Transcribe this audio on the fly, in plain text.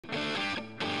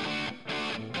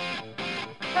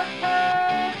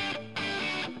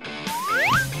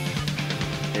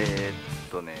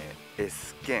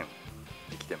S 県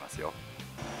生きてますよ。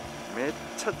めっ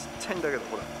ちゃちっちゃいんだけど、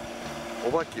ほら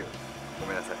オバキュー、ご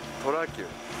めんなさい、トラキュー、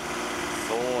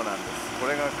そうなんです。こ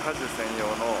れが果樹専用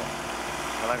の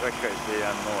田中機械提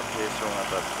案の低床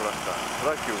型トラクター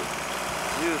トラキュー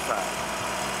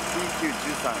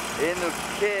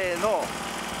TQ13NK の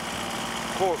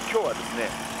今日はですね、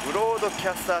ブロードキ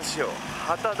ャスター仕様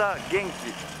畑田元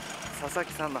気、佐々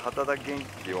木さんの畑田元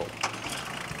気を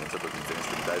ちょっと実演し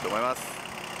てみたいと思います。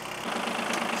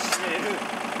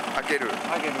開けるで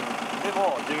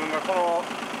も自分がこの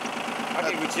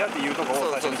開け口やっていうところ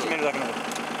を最初に決めるだけのこと。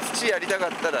土やりたか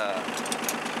ったら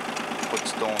こっ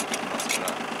ちドーンときますか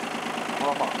ら、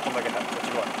まあこんだけこっ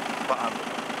ちはバーンと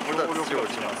これだと土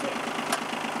落ちますね。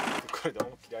これで思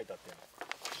いっきり開いたっていうの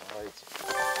はい、いや、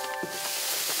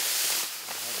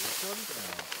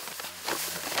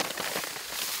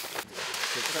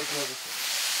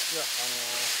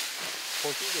コ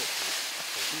ーヒー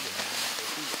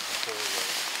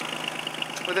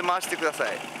これで回してください。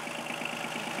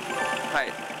は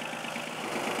い、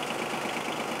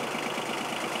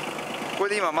これ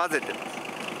で今混ぜてます。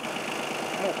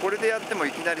もうこれでやっても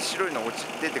いきなり白いの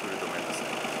出てくると思います。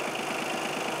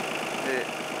で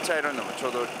茶色いのもちょ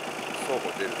うど双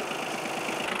方出ると思います。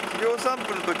肥料散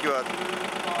布の時は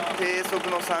低速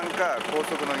の3か高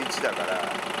速の1だから、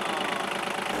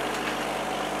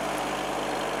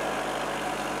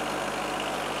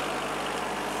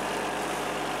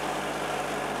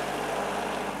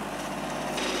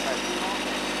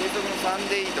低速の3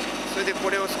でいいと思う。それでこ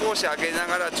れを少し上げな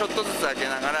がら、ちょっとずつ上げ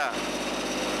ながら、は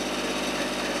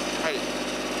い、こ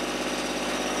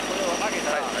れを上げ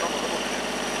たら、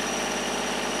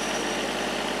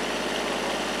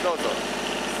どうぞ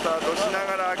スタートしな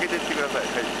がら上げていってください。はい、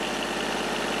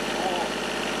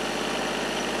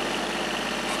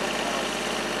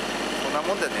こんな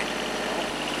もんだね。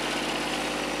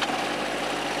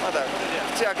まだ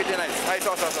口開けてないです。はい、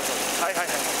そう、はい、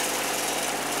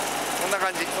こんな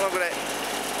感じ、そのぐらい。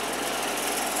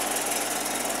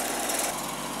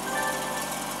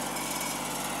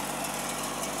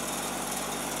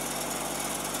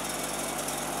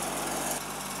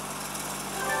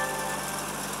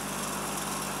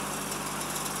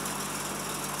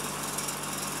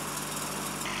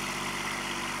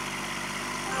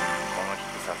この低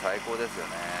さ最高ですよ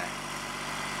ね。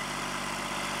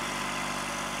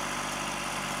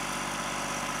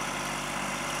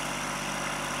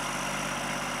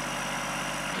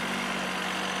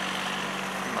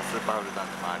スーパーフルターン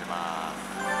で回りま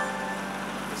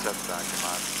す。シャッター開けま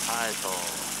す。はい、そう。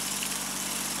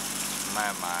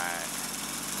前。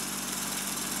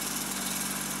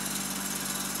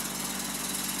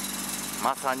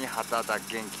まさに畑田元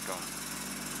気くん。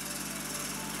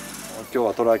今日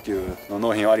はトラキューの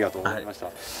納品をありがとうございました。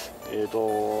はい、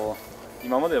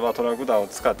今まではトラクターを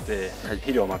使って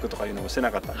肥料をまくとかいうのをして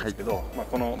なかったんですけど、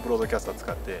このブロードキャスターを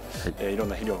使って、いろん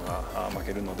な肥料がま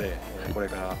けるので、これ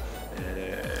から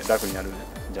楽になるん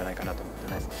じゃないかなと思っ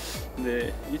てます。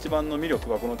で、一番の魅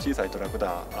力はこの小さいトラク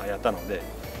ターやったので、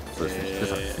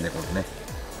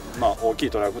大きい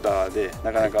トラクターで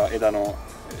なかなか枝の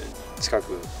近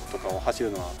くとかを走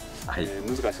るのは難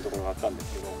しいところがあったんで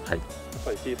すけど、やっ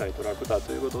ぱり小さいトラクター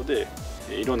ということで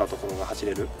いろんなところが走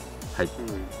れる、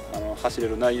走れ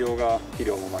る内容が肥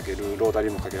料もまける、ロータリ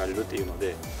ーもかけられるっていうの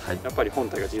で、やっぱり本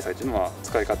体が小さいっていうのは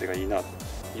使い勝手がいいなと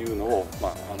いうのを、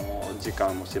実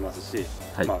感もしてますし、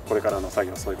これからの作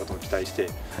業そういうことを期待して、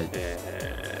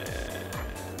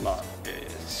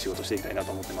仕事していきたいな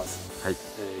と思ってます。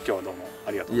今日はどうも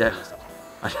ありがとうございました。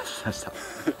ありがとうございました。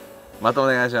またお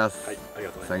願いします。はい、あり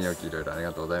がとうございます。作業機いろいろあり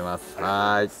がとうございます。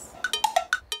はい。